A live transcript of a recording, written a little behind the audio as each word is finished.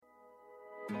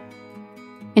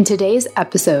In today's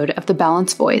episode of The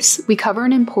Balanced Voice, we cover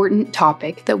an important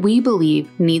topic that we believe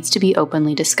needs to be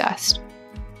openly discussed.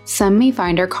 Some may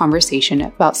find our conversation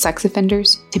about sex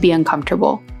offenders to be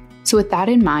uncomfortable, so with that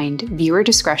in mind, viewer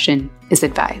discretion is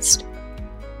advised.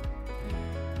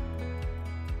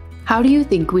 How do you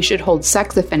think we should hold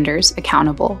sex offenders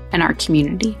accountable in our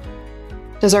community?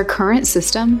 Does our current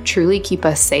system truly keep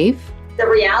us safe? The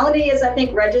reality is, I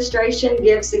think registration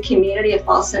gives the community a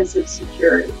false sense of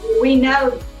security. We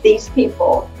know these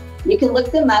people. You can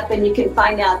look them up and you can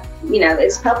find out,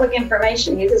 it's public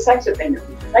information. He's a sex offender.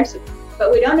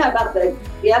 But we don't know about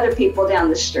the other people down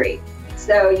the street.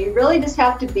 So you really just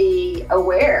have to be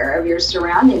aware of your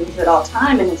surroundings at all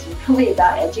time. And it's really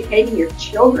about educating your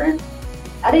children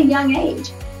at a young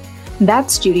age.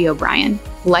 That's Judy O'Brien,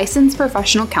 licensed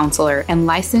professional counselor and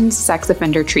licensed sex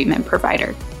offender treatment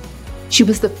provider. She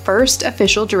was the first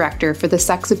official director for the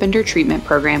sex offender treatment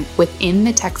program within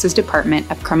the Texas Department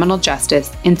of Criminal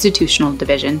Justice Institutional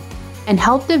Division and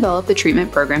helped develop the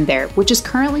treatment program there, which is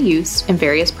currently used in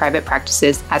various private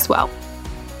practices as well.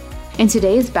 In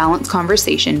today's balanced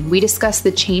conversation, we discuss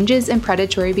the changes in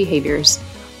predatory behaviors,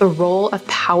 the role of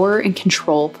power and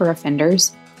control for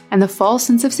offenders, and the false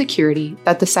sense of security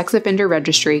that the sex offender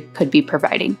registry could be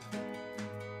providing.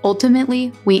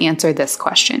 Ultimately, we answer this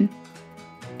question.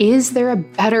 Is there a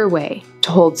better way to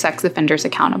hold sex offenders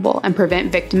accountable and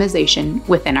prevent victimization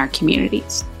within our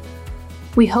communities?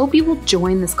 We hope you will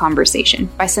join this conversation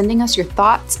by sending us your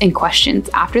thoughts and questions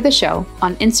after the show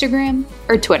on Instagram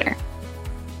or Twitter.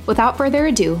 Without further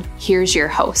ado, here's your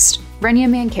host, Renia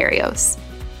Mancarios.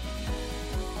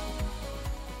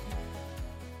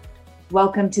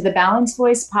 Welcome to the Balanced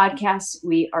Voice podcast.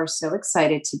 We are so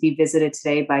excited to be visited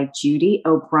today by Judy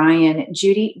O'Brien.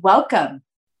 Judy, welcome.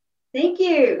 Thank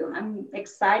you. I'm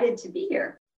excited to be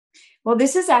here. Well,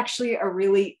 this is actually a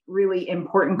really, really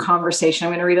important conversation.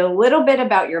 I'm going to read a little bit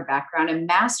about your background. A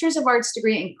Master's of Arts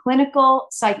degree in clinical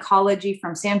psychology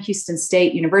from Sam Houston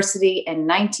State University in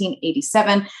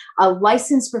 1987, a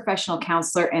licensed professional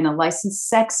counselor and a licensed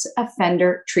sex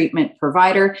offender treatment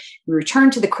provider. You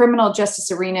returned to the criminal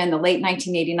justice arena in the late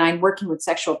 1989, working with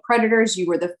sexual predators. You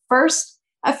were the first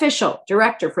official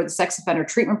director for the sex offender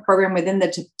treatment program within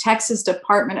the Texas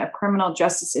Department of Criminal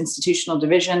Justice Institutional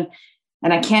Division.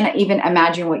 And I can't even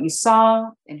imagine what you saw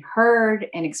and heard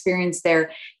and experienced there.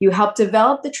 You helped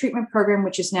develop the treatment program,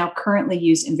 which is now currently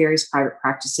used in various private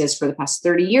practices. For the past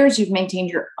 30 years, you've maintained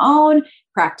your own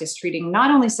practice, treating not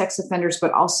only sex offenders,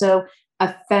 but also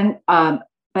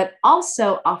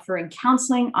offering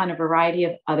counseling on a variety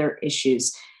of other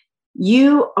issues.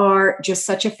 You are just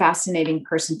such a fascinating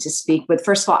person to speak with.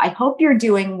 First of all, I hope you're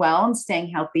doing well and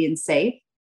staying healthy and safe.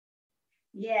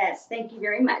 Yes, thank you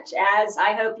very much. As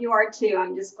I hope you are too.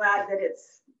 I'm just glad that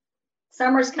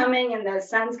summer's coming and the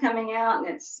sun's coming out,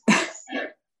 and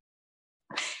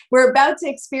we're about to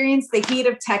experience the heat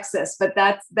of Texas, but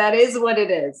that is what it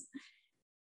is.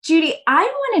 Judy, I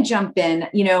want to jump in.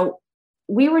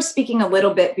 We were speaking a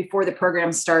little bit before the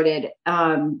program started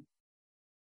on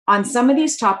some of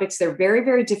these topics. They're very,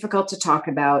 very difficult to talk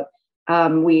about.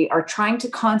 We are trying to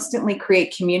constantly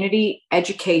create community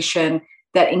education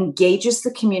that engages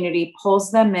the community,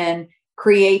 pulls them in,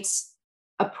 creates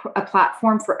a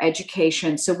platform for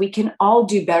education so we can all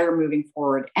do better moving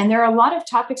forward. And there are a lot of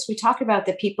topics we talk about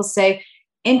that people say,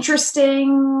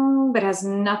 interesting, but has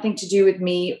nothing to do with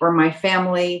me or my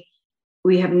family.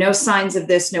 We have no signs of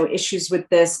this, no issues with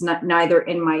this, neither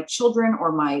in my children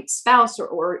or my spouse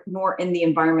or nor in the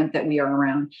environment that we are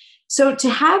around. So to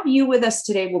have you with us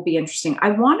today will be interesting.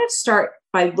 I want to start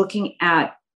by looking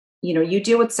at, you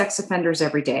deal with sex offenders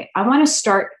every day. I want to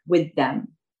start with them,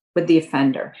 with the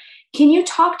offender. Can you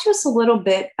talk to us a little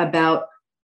bit about,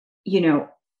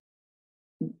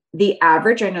 the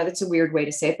average, I know that's a weird way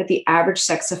to say it, but the average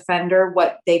sex offender,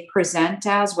 what they present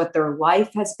as, what their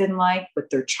life has been like, what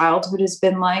their childhood has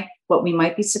been like, what we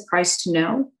might be surprised to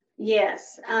know?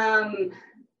 Yes.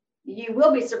 You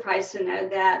will be surprised to know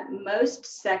that most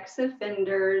sex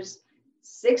offenders,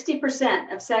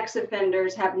 60% of sex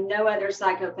offenders have no other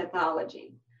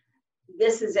psychopathology.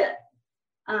 This is it.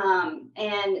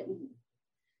 And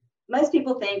most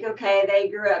people think, okay, they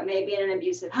grew up maybe in an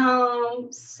abusive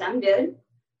home. Some did.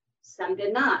 Some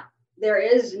did not. There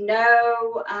is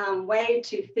no way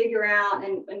to figure out.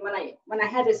 And when I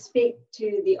had to speak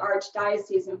to the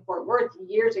Archdiocese in Fort Worth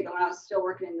years ago, when I was still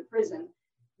working in the prison,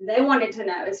 they wanted to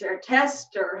know, is there a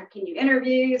test or can you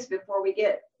interviews before we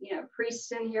get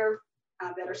priests in here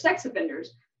that are sex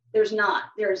offenders? There's not.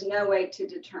 There's no way to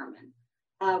determine.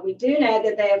 We do know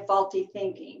that they have faulty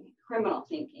thinking, criminal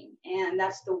thinking, and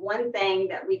that's the one thing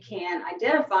that we can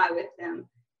identify with them.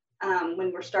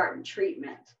 when we're starting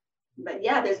treatment. But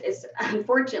yeah,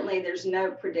 unfortunately, there's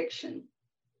no prediction.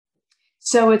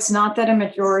 So it's not that a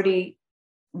majority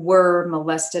were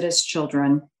molested as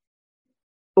children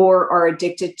or are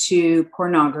addicted to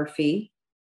pornography,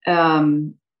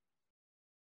 have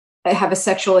a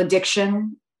sexual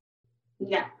addiction.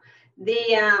 Yeah.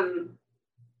 There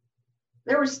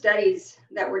were studies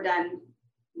that were done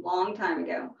a long time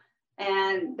ago,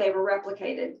 and they were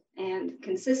replicated and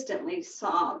consistently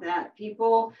saw that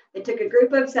they took a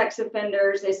group of sex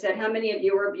offenders. They said, how many of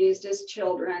you were abused as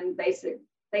children?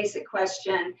 Basic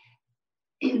question.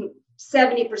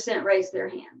 70% raised their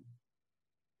hand.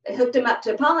 They hooked them up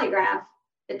to a polygraph.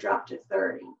 It dropped to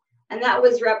 30. And that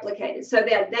was replicated. So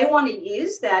that they want to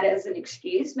use that as an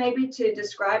excuse, maybe to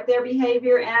describe their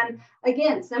behavior. And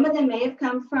again, some of them may have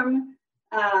come from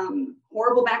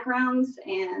horrible backgrounds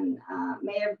and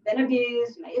may have been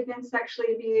abused, may have been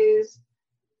sexually abused.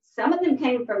 Some of them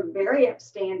came from very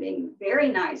upstanding, very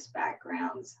nice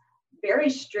backgrounds, very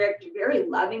strict, very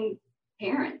loving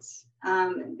parents.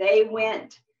 They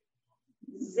went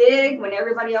zig when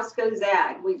everybody else goes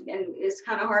zag. And it's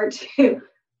kind of hard to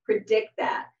predict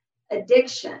that.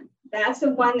 Addiction, that's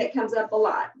the one that comes up a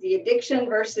lot. The addiction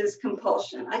versus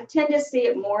compulsion. I tend to see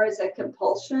it more as a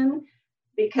compulsion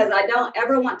because I don't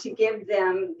ever want to give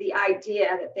them the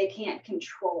idea that they can't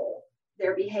control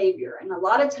their behavior. And a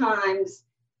lot of times,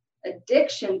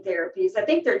 addiction therapies, I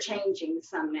think they're changing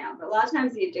some now, but a lot of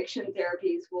times the addiction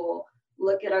therapies will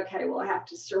look at, okay, well, I have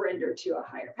to surrender to a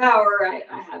higher power. I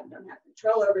don't have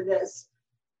control over this.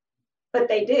 But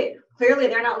they do. Clearly,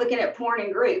 they're not looking at porn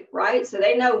in group, right? So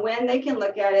they know when they can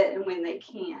look at it and when they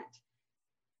can't.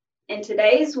 In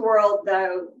today's world,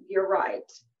 though, you're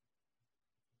right.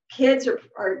 Kids are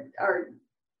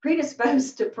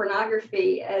predisposed to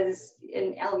pornography as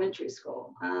in elementary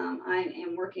school. I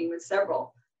am working with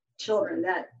several children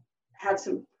that have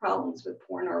some problems with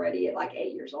porn already at like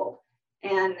 8 years old.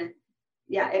 And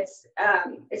yeah, it's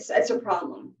a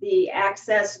problem. The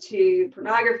access to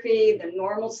pornography, the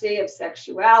normalcy of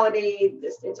sexuality,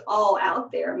 it's all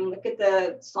out there. I mean, look at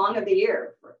the song of the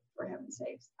year, for heaven's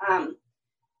sakes.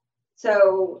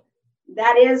 So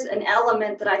that is an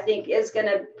element that I think is going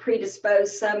to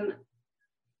predispose some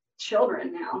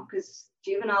children now, because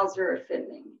juveniles are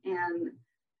offending. And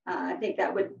I think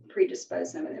that would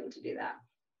predispose some of them to do that.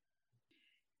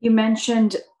 You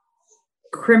mentioned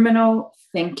criminal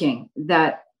thinking,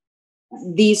 that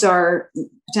these are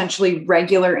potentially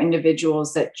regular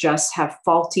individuals that just have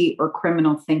faulty or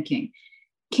criminal thinking.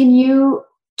 Can you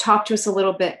talk to us a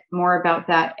little bit more about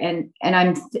that? And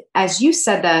as you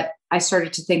said that, I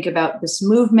started to think about this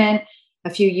movement a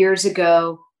few years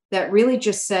ago that really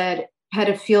just said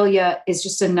pedophilia is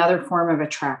just another form of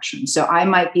attraction. So I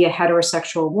might be a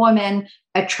heterosexual woman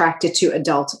attracted to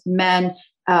adult men.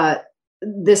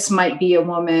 This might be a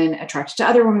woman attracted to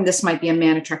other women. This might be a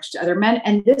man attracted to other men.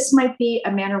 And this might be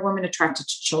a man or woman attracted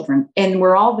to children. And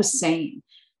we're all the same.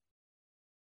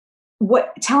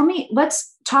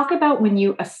 Let's talk about when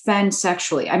you offend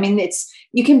sexually. I mean,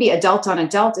 you can be adult on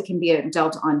adult. It can be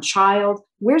adult on child.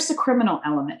 Where's the criminal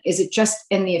element? Is it just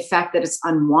in the fact that it's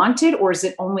unwanted, or is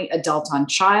it only adult on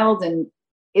child? And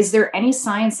is there any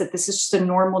science that this is just a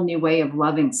normal new way of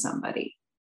loving somebody?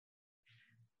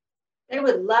 They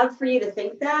would love for you to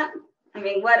think that. I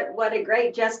mean, what a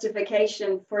great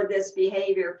justification for this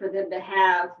behavior, for them to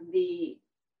have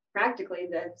practically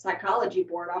the psychology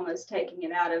board almost taking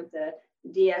it out of the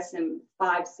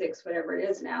DSM-5, 6, whatever it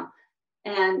is now.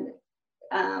 And,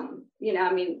 I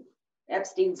mean,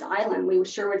 Epstein's Island, we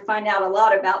sure would find out a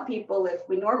lot about people if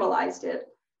we normalized it.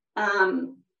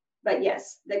 But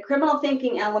yes, the criminal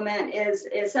thinking element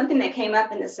is something that came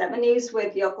up in the 70s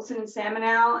with Yockelson and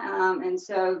Samenow. And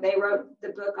so they wrote the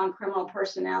book on criminal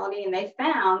personality, and they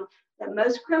found that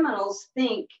most criminals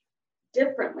think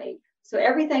differently. So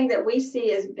everything that we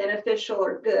see as beneficial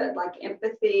or good, like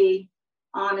empathy,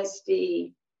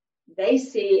 honesty, they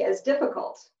see as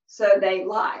difficult. So they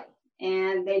lie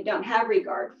and they don't have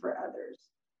regard for others.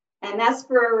 And that's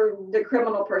for the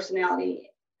criminal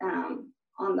personality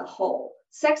on the whole.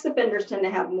 Sex offenders tend to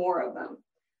have more of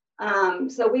them.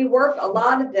 So we work a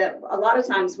lot of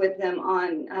times with them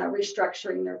on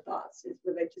restructuring their thoughts with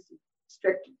just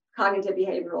strict cognitive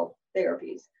behavioral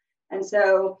therapies. And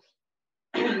so,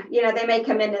 they may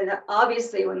come in, and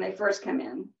obviously when they first come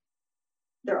in,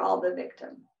 they're all the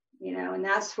victim, and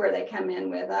that's where they come in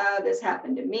with, oh, this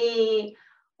happened to me,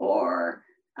 or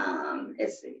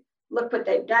it's, look what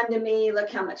they've done to me, look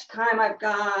how much time I've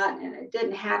got, and it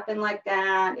didn't happen like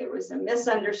that. It was a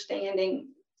misunderstanding,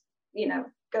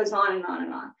 goes on and on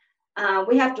and on.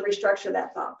 we have to restructure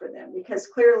that thought for them, because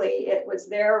clearly it was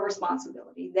their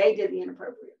responsibility. They did the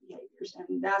inappropriate behaviors,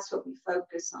 and that's what we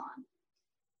focus on.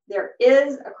 There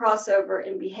is a crossover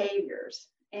in behaviors,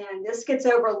 and this gets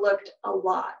overlooked a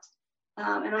lot.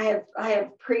 And I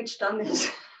have preached on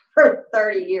this for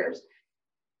 30 years.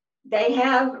 They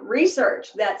have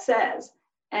research that says,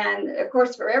 and of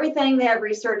course, for everything they have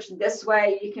research this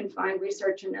way, you can find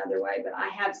research another way, but I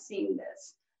have seen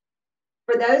this.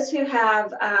 For those who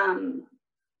have,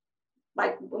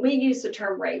 like we use the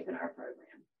term rape in our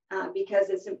program because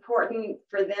it's important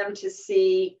for them to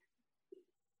see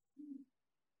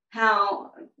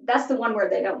how, that's the one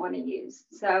word they don't want to use.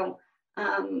 So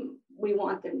we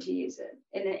want them to use it.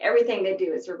 And everything they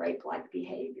do is a rape-like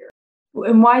behavior.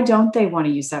 And why don't they want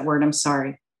to use that word? I'm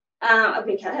sorry.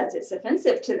 Because it's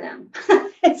offensive to them.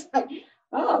 It's like,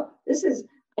 oh,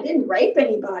 I didn't rape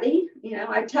anybody.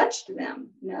 I touched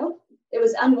them. No, it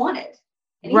was unwanted.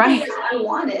 Anything Right. that's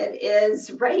unwanted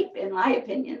is rape, in my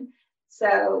opinion.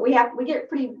 So we get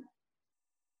pretty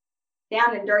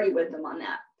down and dirty with them on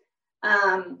that.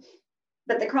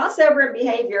 But the crossover in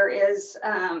behavior is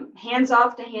hands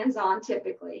off to hands on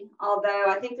typically. Although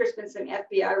I think there's been some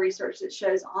FBI research that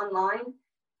shows online,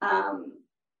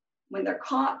 when they're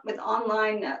caught with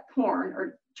online porn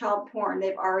or child porn,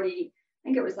 they've already, I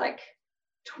think it was like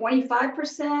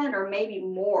 25% or maybe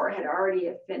more had already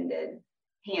offended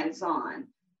hands-on.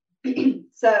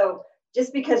 So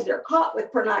just because they're caught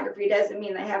with pornography doesn't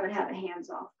mean they haven't had a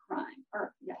hands-off crime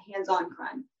or hands-on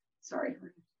crime. Sorry.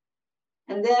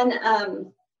 And then,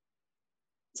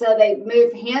 so they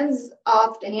move hands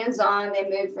off to hands on. They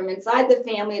move from inside the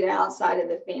family to outside of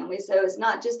the family. So it's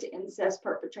not just incest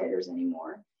perpetrators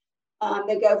anymore.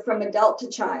 They go from adult to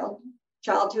child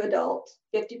to adult.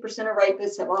 50% of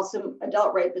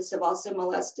adult rapists have also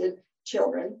molested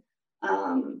children.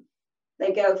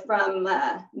 They go from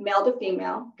male to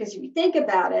female, because if you think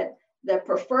about it, the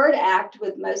preferred act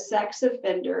with most sex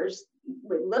offenders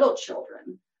with little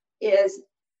children is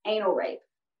anal rape.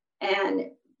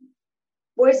 And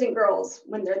boys and girls,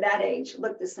 when they're that age,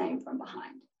 look the same from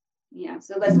behind.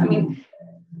 So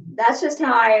that's just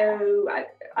how I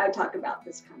talk about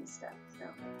this kind of stuff. So.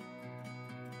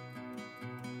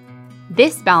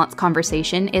 This balanced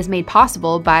conversation is made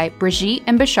possible by Brigitte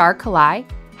and Bashar Kalai,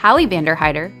 Hallie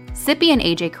Vanderheider, Sippy and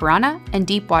AJ Karana, and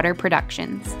Deepwater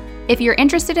Productions. If you're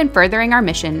interested in furthering our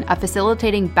mission of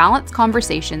facilitating balanced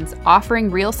conversations,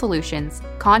 offering real solutions,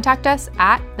 contact us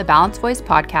at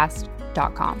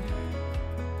thebalancedvoicepodcast.com.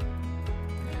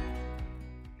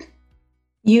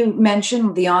 You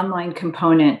mentioned the online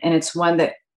component, and it's one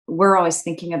that we're always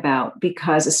thinking about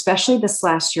because especially this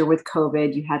last year with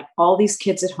COVID, you had all these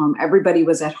kids at home. Everybody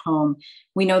was at home.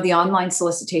 We know the online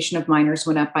solicitation of minors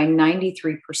went up by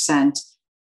 93%.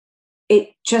 It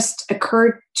just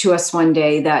occurred to us one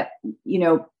day that,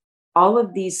 all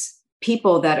of these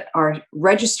people that are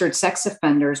registered sex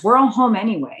offenders, we're all home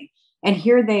anyway. And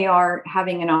here they are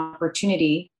having an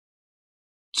opportunity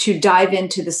to dive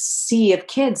into the sea of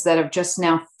kids that have just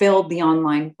now filled the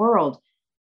online world.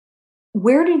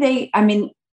 Where do they,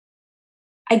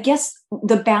 I guess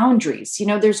the boundaries,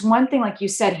 there's one thing, like you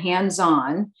said,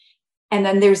 hands-on, and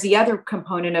then there's the other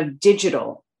component of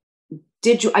digital.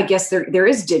 I guess there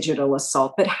is digital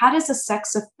assault, but how does a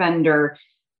sex offender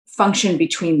function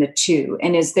between the two?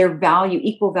 And is there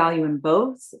equal value in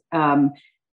both?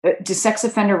 Do sex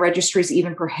offender registries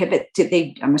even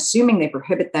I'm assuming they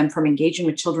prohibit them from engaging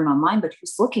with children online, but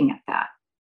who's looking at that?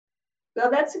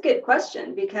 Well, that's a good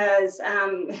question, because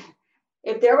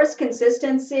if there was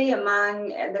consistency among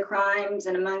the crimes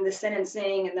and among the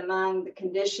sentencing and among the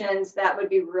conditions, that would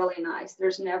be really nice.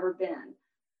 There's never been.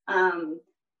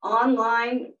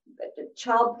 Online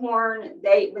child porn,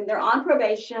 when they're on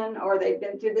probation or they've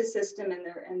been through the system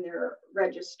and they're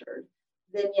registered,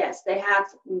 then yes, they have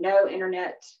no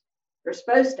internet. They're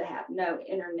supposed to have no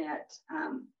internet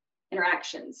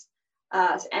interactions.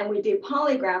 And we do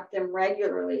polygraph them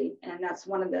regularly, and that's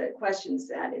one of the questions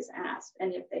that is asked.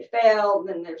 And if they fail,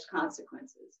 then there's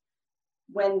consequences.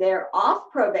 When they're off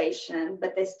probation,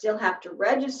 but they still have to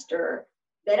register,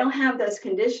 they don't have those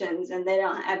conditions and they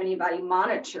don't have anybody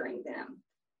monitoring them.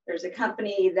 There's a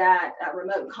company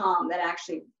Remote Com, that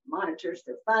actually monitors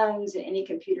their phones and any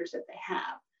computers that they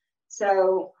have.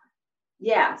 So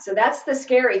so that's the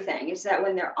scary thing, is that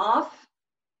when they're off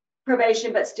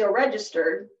probation but still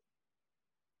registered,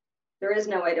 there is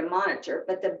no way to monitor.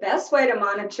 But the best way to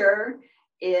monitor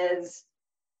is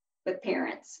with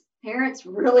parents. Parents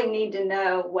really need to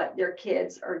know what their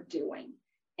kids are doing.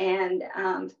 And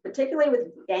particularly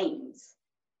with games,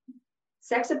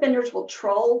 sex offenders will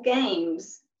troll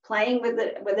games, playing with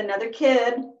another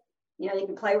kid, You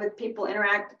can play with people,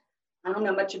 interact. I don't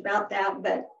know much about that,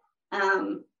 but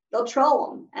they'll troll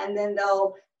them, and then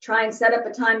they'll try and set up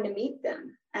a time to meet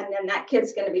them. And then that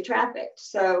kid's going to be trafficked.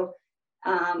 So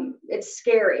it's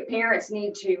scary. Parents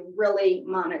need to really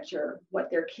monitor what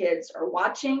their kids are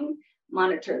watching,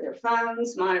 monitor their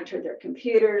phones, monitor their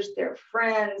computers, their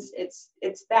friends.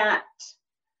 It's that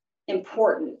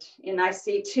important. And I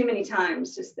see too many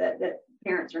times just that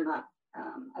parents are not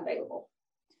available.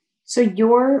 So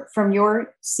from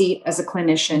your seat as a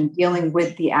clinician dealing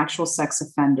with the actual sex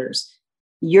offenders,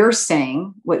 you're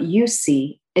saying what you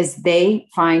see is they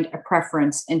find a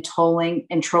preference in trolling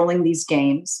these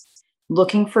games,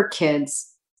 looking for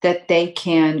kids that they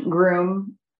can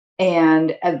groom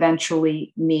and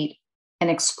eventually meet and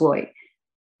exploit.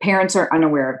 Parents are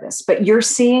unaware of this, but you're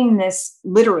seeing this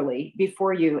literally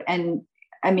before you. And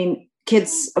I mean,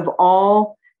 kids of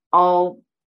all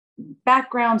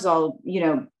backgrounds, all,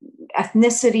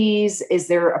 ethnicities. Is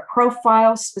there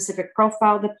a specific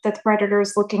profile that the predator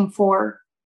is looking for?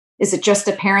 Is it just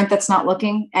a parent that's not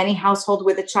looking? Any household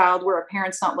with a child where a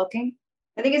parent's not looking?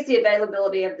 I think it's the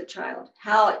availability of the child,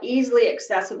 how easily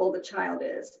accessible the child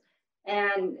is.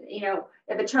 And,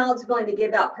 if a child's willing to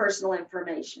give out personal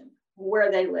information, where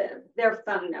they live, their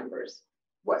phone numbers,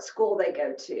 what school they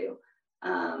go to,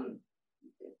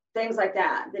 things like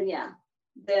that, then yeah,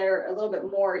 they're a little bit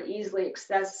more easily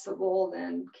accessible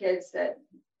than kids that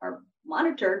are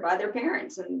monitored by their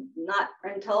parents and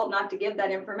told not to give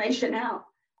that information out.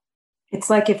 It's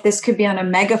like if this could be on a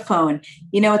megaphone.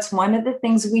 It's one of the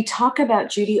things we talk about,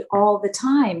 Judy, all the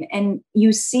time. And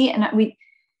you see,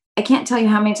 I can't tell you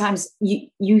how many times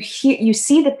you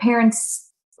see the parents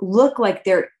look like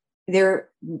they're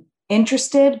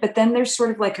interested, but then there's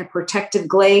sort of like a protective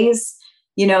glaze,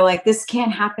 like this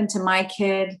can't happen to my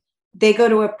kid. They go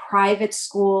to a private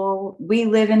school. We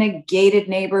live in a gated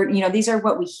neighborhood. These are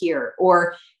what we hear.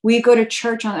 Or we go to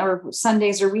church on our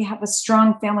Sundays, or we have a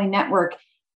strong family network.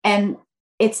 And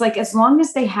it's like, as long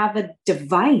as they have a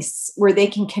device where they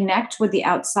can connect with the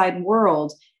outside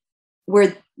world,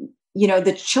 where,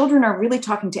 the children are really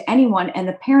talking to anyone and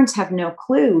the parents have no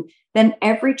clue, then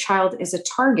every child is a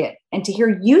target. And to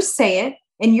hear you say it,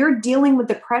 and you're dealing with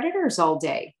the predators all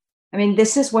day. I mean,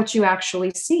 this is what you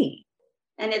actually see.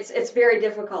 And it's very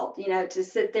difficult, to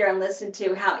sit there and listen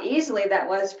to how easily that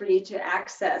was for you to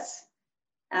access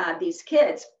these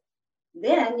kids.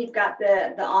 Then you've got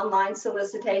the online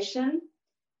solicitation,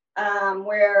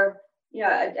 where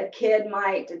a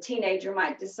teenager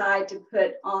might decide to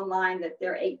put online that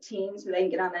they're 18 so they can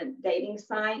get on a dating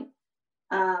site.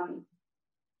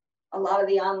 A lot of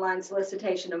the online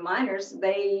solicitation of minors,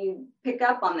 they pick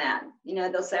up on that.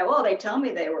 They'll say, well, they tell me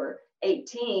they were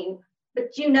 18,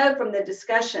 but from the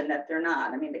discussion that they're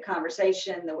not. I mean, the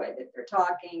conversation, the way that they're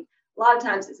talking, a lot of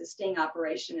times it's a sting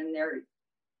operation, and they're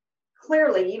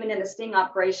clearly, even in a sting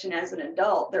operation as an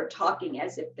adult, they're talking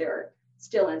as if they're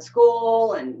still in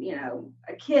school and,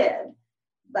 a kid,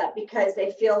 but because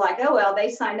they feel like, oh, well, they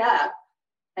signed up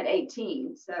at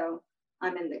 18, so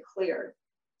I'm in the clear.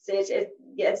 So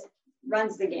it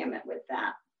runs the gamut with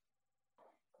that.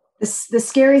 The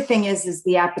scary thing is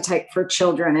the appetite for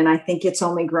children. And I think it's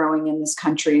only growing in this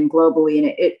country and globally.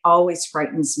 And it always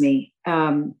frightens me.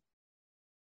 I'm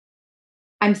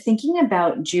thinking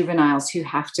about juveniles who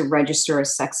have to register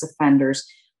as sex offenders.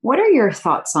 What are your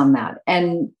thoughts on that?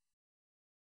 And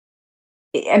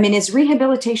I mean, is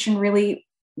rehabilitation really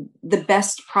the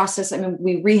best process? I mean,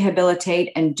 we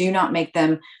rehabilitate and do not make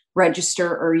them register.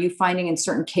 Or are you finding in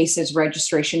certain cases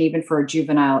registration, even for a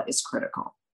juvenile, is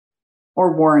critical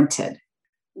or warranted?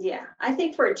 Yeah, I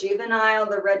think for a juvenile,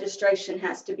 the registration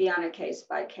has to be on a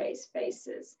case-by-case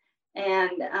basis.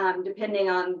 And depending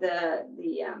on the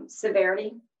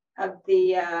severity of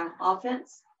the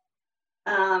offense.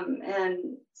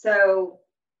 And so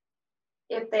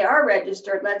if they are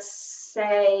registered, let's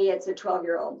say it's a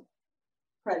 12-year-old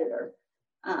predator.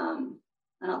 I don't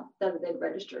know that they'd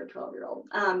register a 12-year-old.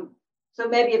 So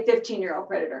maybe a 15-year-old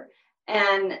predator.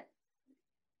 And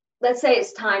let's say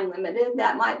it's time limited.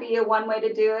 That might be one way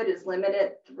to do it, is limit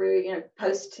it through,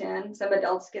 post 10. Some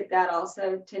adults get that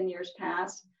also, 10 years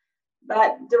past.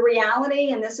 But the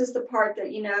reality, and this is the part that,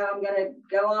 I'm going to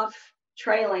go off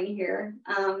trailing here.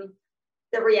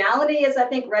 The reality is, I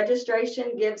think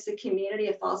registration gives the community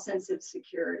a false sense of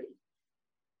security,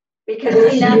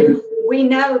 because we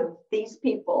know these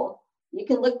people. You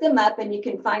can look them up and you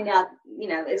can find out,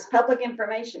 it's public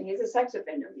information. He's a sex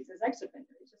offender.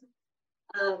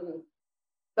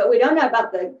 But we don't know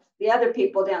about the other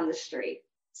people down the street.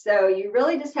 So you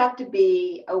really just have to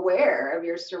be aware of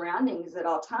your surroundings at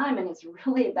all time. And it's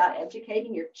really about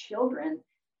educating your children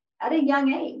at a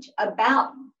young age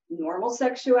about, normal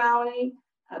sexuality,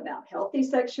 about healthy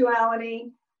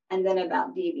sexuality, and then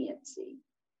about deviancy.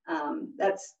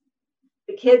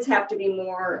 The kids have to be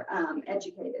more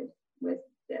educated with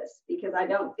this, because I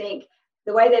don't think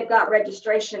the way they've got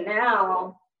registration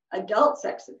now, adult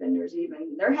sex offenders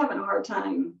even, they're having a hard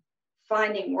time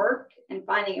finding work and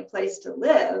finding a place to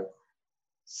live.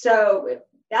 So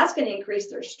that's going to increase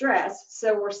their stress.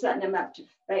 So we're setting them up to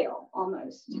fail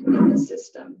almost in the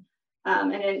system.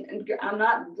 And I'm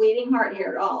not bleeding heart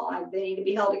here at all. They need to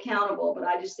be held accountable, but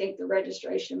I just think the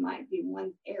registration might be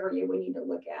one area we need to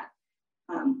look at.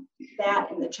 That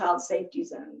and the child safety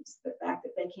zones, the fact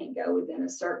that they can't go within a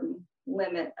certain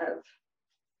limit of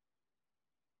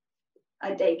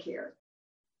a daycare.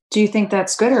 Do you think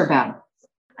that's good or bad?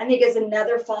 I think it's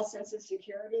another false sense of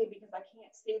security, because I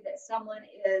can't see that someone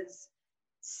is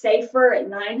safer at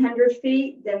 900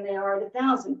 feet than they are at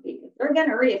 1,000 feet. If they're going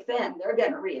to reoffend, they're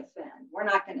going to reoffend. We're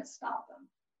not going to stop them.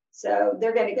 So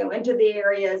they're going to go into the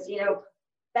areas,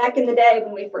 back in the day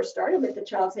when we first started with the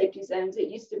child safety zones, it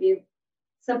used to be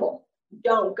simple.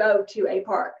 Don't go to a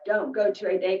park. Don't go to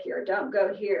a daycare. Don't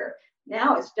go here.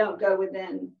 Now it's don't go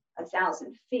within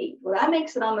 1,000 feet. Well, that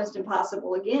makes it almost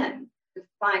impossible again to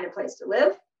find a place to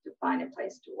live, to find a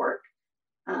place to work.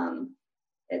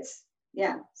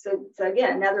 So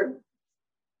again, another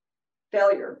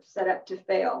failure set up to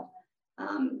fail.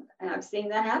 And I've seen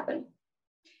that happen.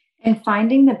 And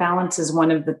finding the balance is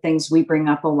one of the things we bring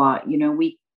up a lot.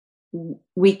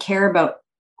 We care about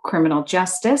criminal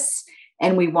justice,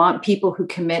 and we want people who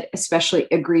commit especially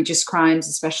egregious crimes,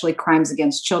 especially crimes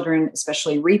against children,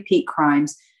 especially repeat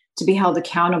crimes, to be held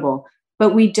accountable.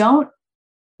 But we don't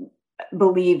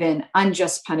believe in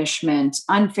unjust punishment,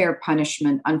 unfair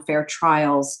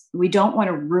trials. We don't want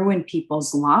to ruin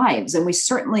people's lives. And we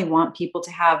certainly want people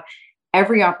to have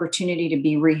every opportunity to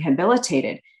be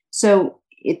rehabilitated. So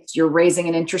you're raising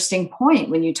an interesting point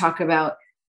when you talk about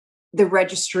the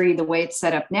registry, the way it's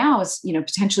set up now is,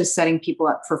 potentially setting people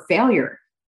up for failure.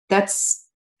 That's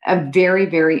a very,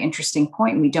 very interesting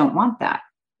point. We don't want that.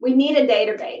 We need a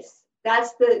database.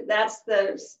 That's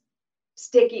the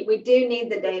sticky. We do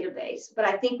need the database, but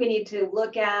I think we need to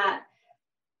look at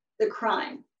the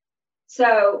crime.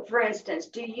 So for instance,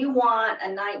 do you want a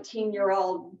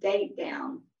 19-year-old date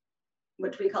down,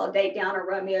 which we call date down or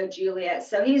Romeo and Juliet?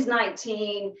 So he's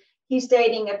 19, he's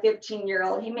dating a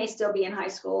 15-year-old. He may still be in high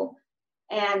school.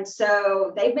 And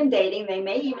so they've been dating. They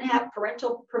may even have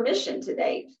parental permission to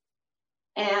date.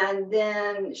 And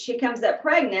then she comes up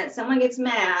pregnant. Someone gets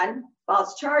mad,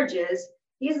 false charges.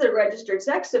 He's a registered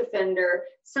sex offender,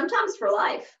 sometimes for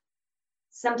life.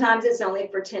 Sometimes it's only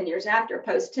for 10 years after.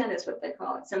 Post-10 is what they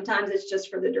call it. Sometimes it's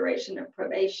just for the duration of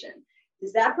probation.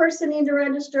 Does that person need to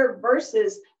register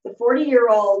versus the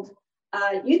 40-year-old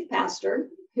youth pastor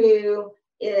who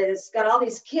is got all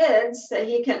these kids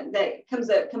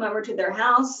that come over to their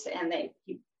house, and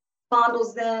he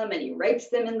fondles them and he rapes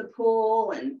them in the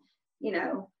pool, and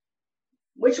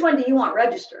which one do you want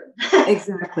registered?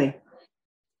 Exactly.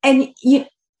 And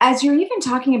as you're even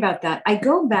talking about that, I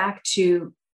go back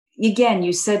to, again,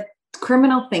 you said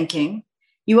criminal thinking.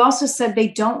 You also said they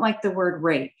don't like the word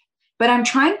rape, but I'm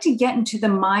trying to get into the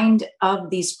mind of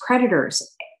these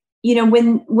predators.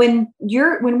 When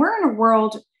we're in a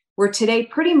world where today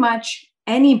pretty much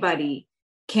anybody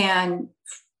can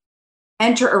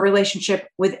enter a relationship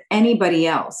with anybody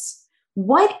else,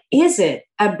 what is it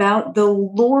about the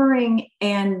luring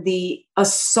and the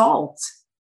assault?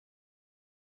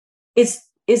 Is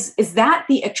that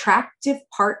the attractive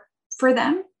part for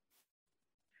them?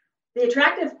 The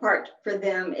attractive part for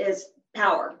them is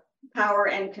power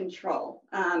and control.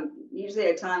 Usually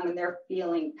a time when they're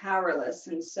feeling powerless.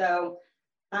 And so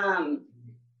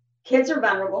kids are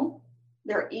vulnerable.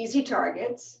 They're easy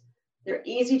targets. They're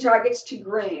easy targets to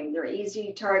groom. They're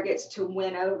easy targets to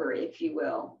win over, if you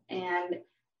will. And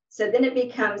so then it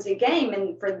becomes a game.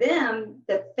 And for them,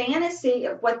 the fantasy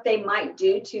of what they might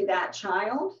do to that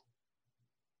child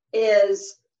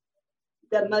is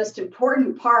the most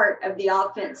important part of the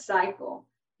offense cycle,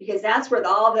 because that's where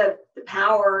all the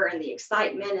power and the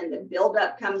excitement and the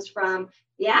buildup comes from.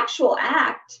 The actual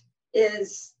act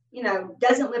is,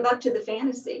 doesn't live up to the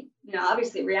fantasy.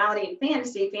 Obviously reality and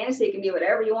fantasy can be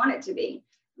whatever you want it to be.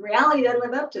 Reality doesn't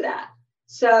live up to that.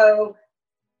 So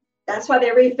that's why they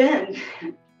reoffend,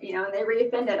 and they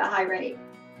reoffend at a high rate.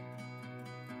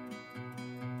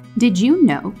 Did you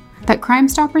know that Crime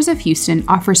Stoppers of Houston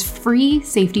offers free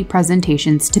safety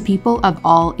presentations to people of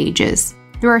all ages?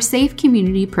 Through our Safe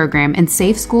Community Program and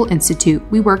Safe School Institute,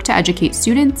 we work to educate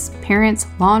students, parents,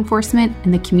 law enforcement,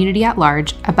 and the community at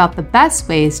large about the best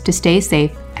ways to stay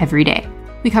safe every day.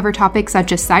 We cover topics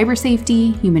such as cyber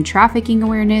safety, human trafficking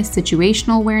awareness,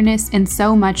 situational awareness, and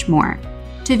so much more.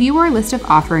 To view our list of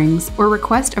offerings or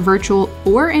request a virtual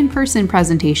or in-person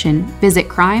presentation, visit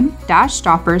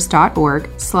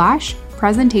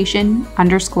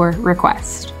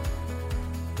crime-stoppers.org/presentation_request.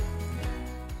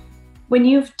 When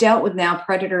you've dealt with now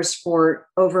predators for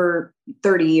over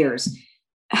 30 years,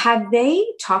 have they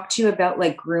talked to you about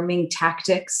like grooming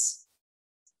tactics?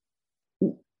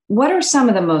 What are some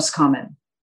of the most common?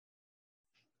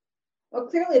 Well,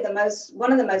 clearly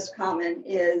one of the most common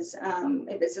is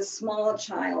if it's a small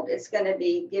child, it's going to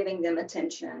be giving them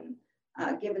attention,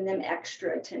 giving them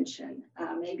extra attention,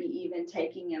 maybe even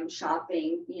taking them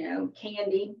shopping,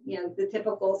 candy, the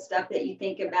typical stuff that you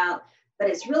think about, but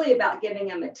it's really about giving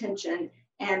them attention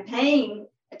and paying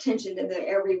attention to their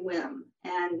every whim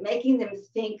and making them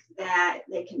think that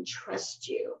they can trust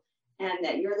you and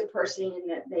that you're the person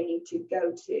that they need to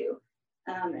go to.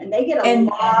 And they get a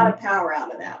lot of power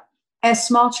out of that. A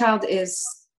small child is,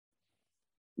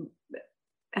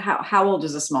 how old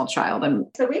is a small child?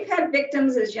 So we've had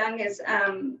victims as young as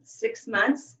 6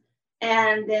 months,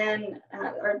 and then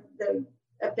or the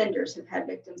offenders have had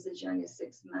victims as young as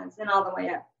 6 months, and all the way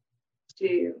up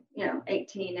to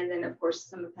 18, and then of course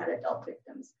some have had adult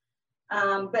victims.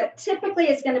 But typically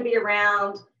it's going to be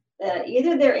around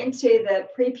either they're into the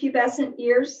prepubescent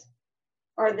years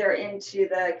or they're into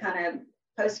the kind of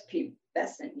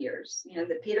post-pubescent years,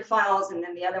 the pedophiles, and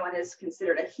then the other one is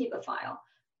considered a hebephile.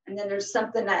 And then there's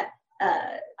something that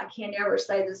I can't ever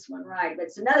say this one right, but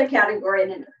it's another category,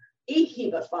 and an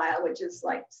ehebephile, which is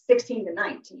like 16 to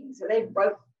 19. So they've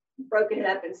broken it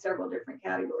up in several different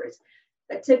categories.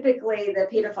 But typically the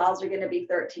pedophiles are going to be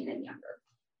 13 and younger.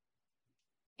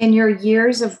 In your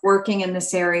years of working in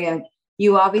this area,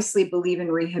 you obviously believe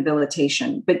in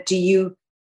rehabilitation, but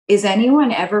is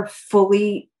anyone ever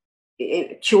fully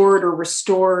cured or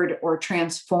restored or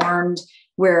transformed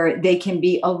where they can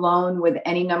be alone with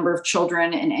any number of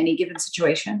children in any given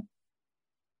situation?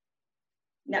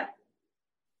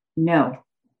 No.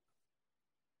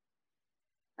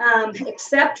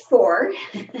 Except for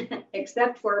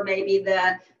maybe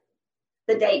the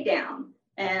date down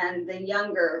and the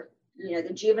younger,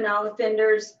 the juvenile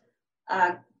offenders,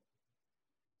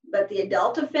 but the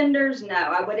adult offenders, no,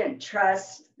 I wouldn't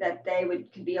trust that they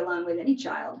could be alone with any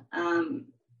child.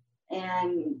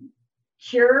 And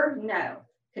cure, no.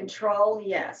 Control,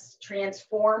 yes.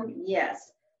 Transform,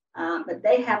 yes. But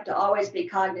they have to always be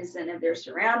cognizant of their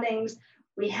surroundings.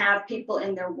 We have people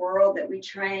in their world that we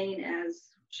train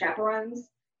as chaperones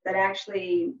that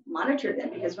actually monitor them,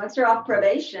 because once they're off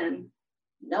probation,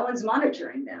 no one's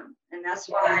monitoring them. And that's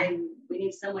why we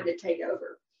need someone to take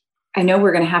over. I know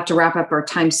we're going to have to wrap up our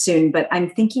time soon, but I'm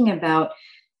thinking about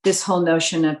this whole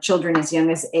notion of children as young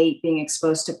as 8 being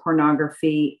exposed to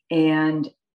pornography and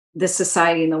the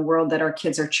society and the world that our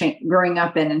kids are growing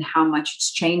up in and how much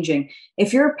it's changing.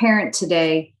 If you're a parent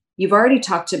today, you've already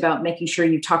talked about making sure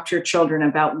you talk to your children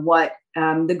about what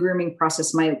the grooming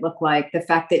process might look like, the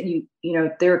fact that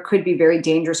there could be very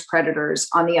dangerous predators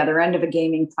on the other end of a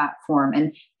gaming platform,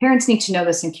 and parents need to know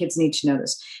this and kids need to know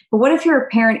this. But what if you're a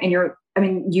parent and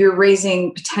you're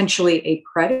raising potentially a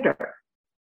predator?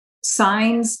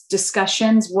 Signs,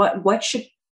 discussions, what should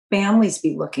families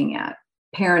be looking at,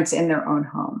 parents in their own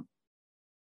home?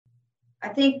 I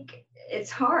think it's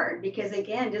hard because,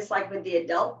 again, just like with the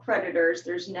adult predators,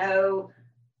 there's no,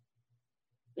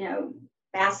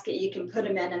 basket you can put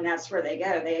them in and that's where they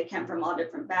go. They come from all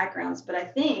different backgrounds. But I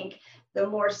think the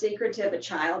more secretive a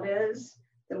child is,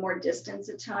 the more distant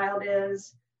a child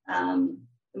is, the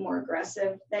more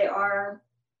aggressive they are.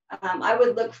 I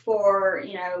would look for,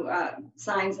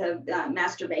 signs of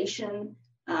masturbation,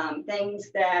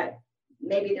 things that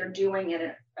maybe they're doing at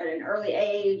an early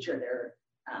age, or they're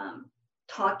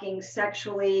talking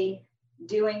sexually,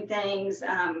 doing things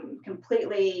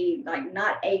completely like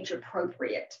not age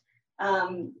appropriate.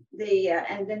 And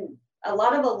then a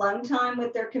lot of alone time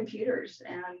with their computers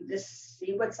and just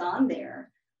see what's on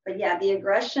there. But yeah, the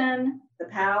aggression, the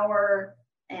power,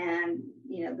 and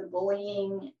the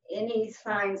bullying, any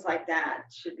signs like that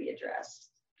should be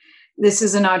addressed. This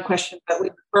is an odd question, but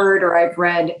we've heard, or I've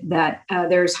read, that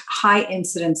there's high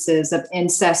incidences of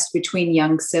incest between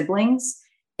young siblings,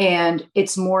 and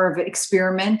it's more of an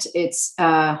experiment. It's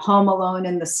Home Alone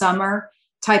in the summer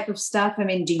type of stuff. I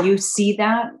mean, do you see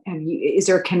that? Is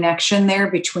there a connection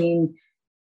there between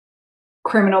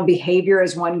criminal behavior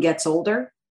as one gets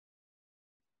older?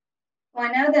 Well,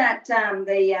 I know that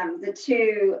the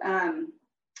two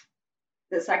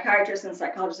the psychiatrists and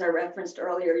psychologists I referenced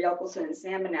earlier, Yokelson and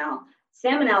Samenow.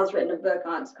 Samenow has written a book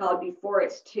on, it's called Before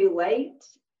It's Too Late.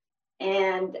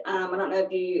 And I don't know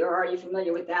if you are you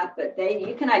familiar with that, but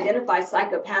you can identify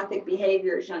psychopathic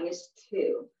behavior as young as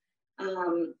 2.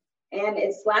 And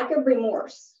it's lack of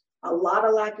remorse, a lot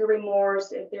of lack of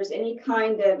remorse. If there's any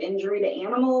kind of injury to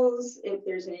animals, if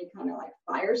there's any kind of like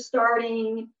fire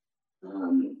starting,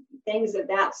 things of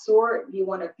that sort, you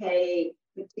want to pay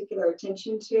particular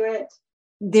attention to it.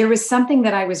 There was something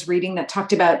that I was reading that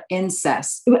talked about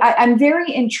incest. I'm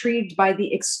very intrigued by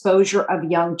the exposure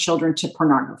of young children to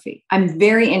pornography. I'm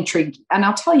very intrigued, and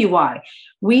I'll tell you why.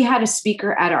 We had a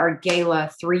speaker at our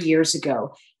gala 3 years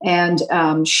ago, and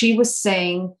she was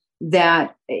saying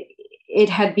that it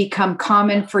had become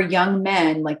common for young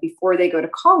men, like before they go to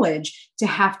college, to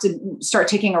have to start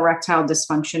taking erectile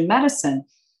dysfunction medicine.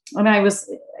 And I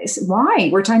said, why?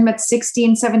 We're talking about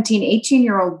 16, 17,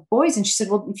 18-year-old boys. And she said,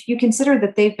 well, if you consider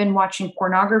that they've been watching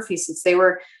pornography since they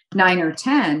were 9 or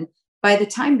 10, by the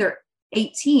time they're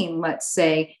 18, let's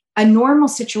say, a normal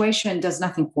situation does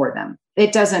nothing for them.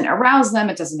 It doesn't arouse them.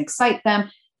 It doesn't excite them.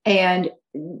 And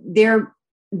their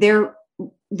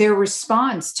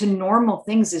response to normal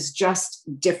things is just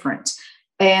different.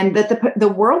 And that the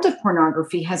world of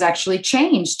pornography has actually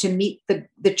changed to meet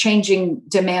the changing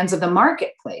demands of the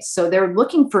marketplace. So they're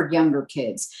looking for younger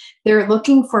kids. They're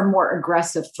looking for more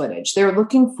aggressive footage. They're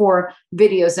looking for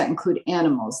videos that include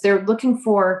animals. They're looking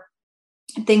for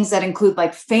things that include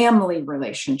like family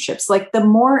relationships. Like the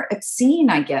more obscene,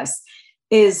 I guess,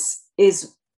 is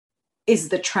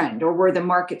the trend or where the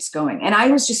market's going. And I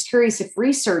was just curious if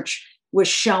research was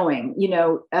showing,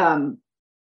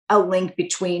 a link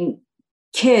between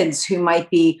kids who might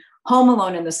be home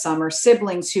alone in the summer,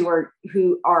 siblings who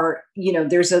are,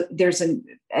 there's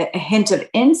a hint of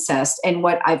incest. And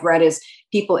what I've read is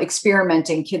people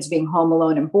experimenting, kids being home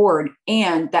alone and bored,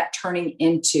 and that turning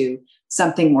into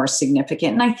something more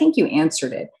significant. And I think you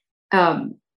answered it.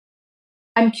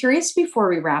 I'm curious before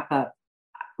we wrap up,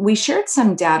 we shared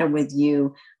some data with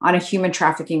you on a human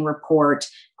trafficking report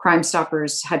Crime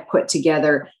Stoppers had put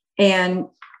together. And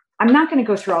I'm not going to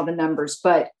go through all the numbers,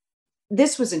 but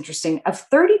this was interesting. Of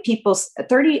 30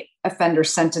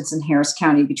 offenders sentenced in Harris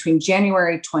County between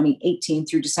January 2018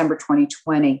 through December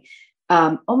 2020,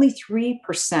 only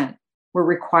 3% were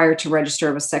required to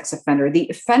register as a sex offender. The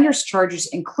offenders' charges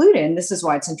included, and this is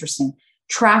why it's interesting,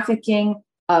 trafficking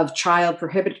of child,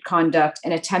 prohibited conduct,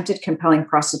 and attempted compelling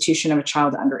prostitution of a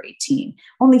child under 18.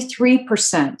 Only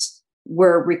 3%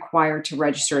 were required to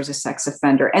register as a sex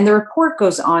offender. And the report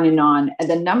goes on, and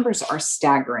the numbers are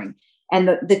staggering. And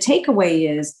the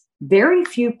takeaway is very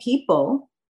few people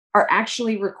are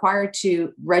actually required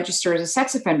to register as a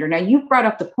sex offender. Now, you brought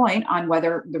up the point on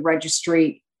whether the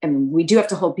registry, and we do have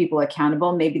to hold people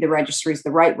accountable. Maybe the registry is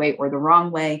the right way or the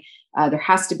wrong way. There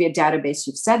has to be a database.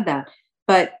 You've said that.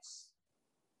 But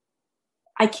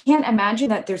I can't imagine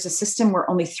that there's a system where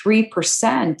only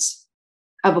 3%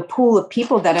 of a pool of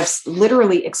people that have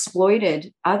literally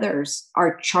exploited others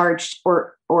are charged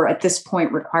or at this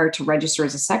point required to register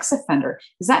as a sex offender.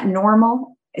 Is that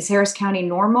normal? Is Harris County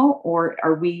normal, or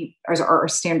are our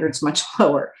standards much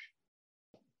lower?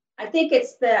 I think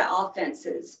it's the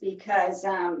offenses, because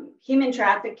human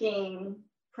trafficking,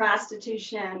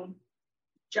 prostitution,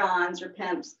 johns or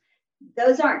pimps,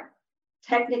 those aren't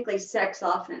technically sex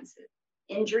offenses.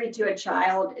 Injury to a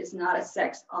child is not a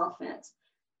sex offense,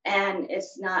 and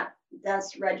it's not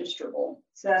thus registrable.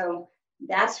 So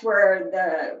that's where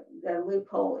the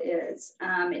loophole is.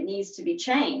 It needs to be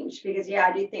changed, because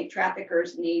I do think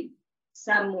traffickers need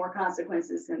some more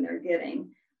consequences than they're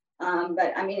getting.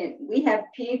 But I mean, we have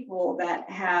people that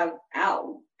have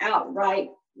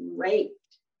outright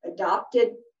raped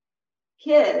adopted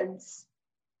kids,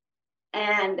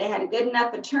 and they had a good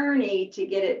enough attorney to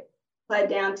get it pled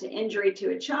down to injury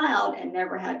to a child and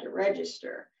never had to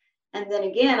register. And then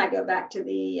again, I go back to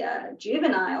the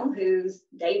juvenile who's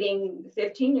dating the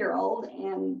 15-year-old,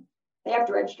 and they have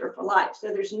to register for life. So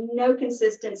there's no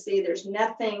consistency. There's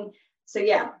nothing. So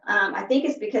I think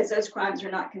it's because those crimes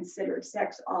are not considered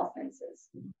sex offenses.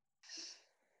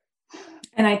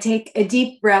 And I take a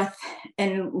deep breath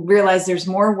and realize there's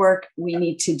more work we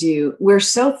need to do. We're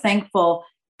so thankful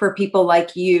for people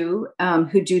like you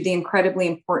who do the incredibly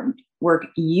important work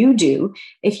you do.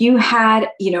 If you had,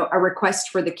 a request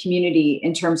for the community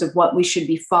in terms of what we should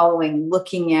be following,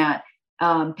 looking at,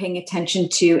 paying attention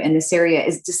to in this area,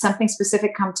 does something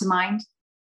specific come to mind?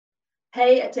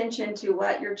 Pay attention to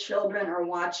what your children are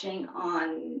watching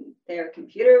on their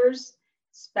computers,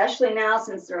 especially now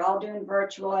since they're all doing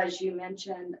virtual, as you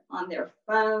mentioned, on their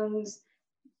phones.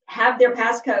 Have their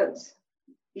passcodes.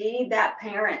 Be that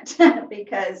parent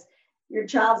because your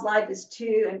child's life is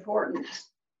too important,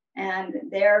 and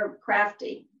they're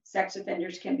crafty. Sex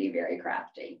offenders can be very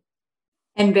crafty.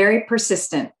 And very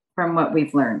persistent from what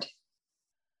we've learned.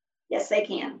 Yes, they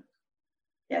can.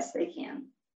 Yes, they can.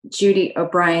 Judy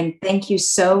O'Brien, thank you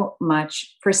so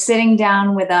much for sitting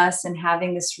down with us and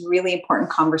having this really important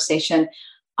conversation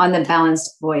on the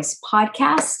Balanced Voice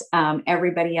podcast.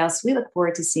 Everybody else, we look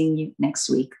forward to seeing you next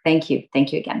week. Thank you.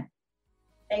 Thank you again.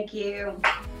 Thank you.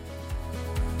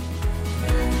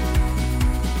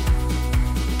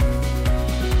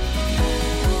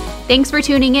 Thanks for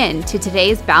tuning in to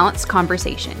today's Balanced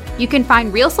Conversation. You can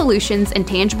find real solutions and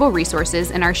tangible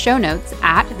resources in our show notes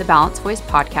at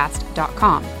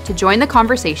thebalancedvoicepodcast.com. To join the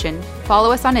conversation,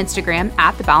 follow us on Instagram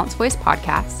at The Balanced Voice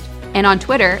Podcast and on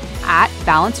Twitter at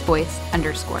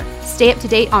 @BalancedVoice_. Stay up to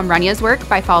date on Runya's work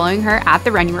by following her at The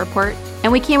Runya Report,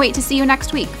 and we can't wait to see you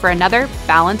next week for another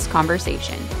Balanced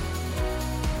Conversation.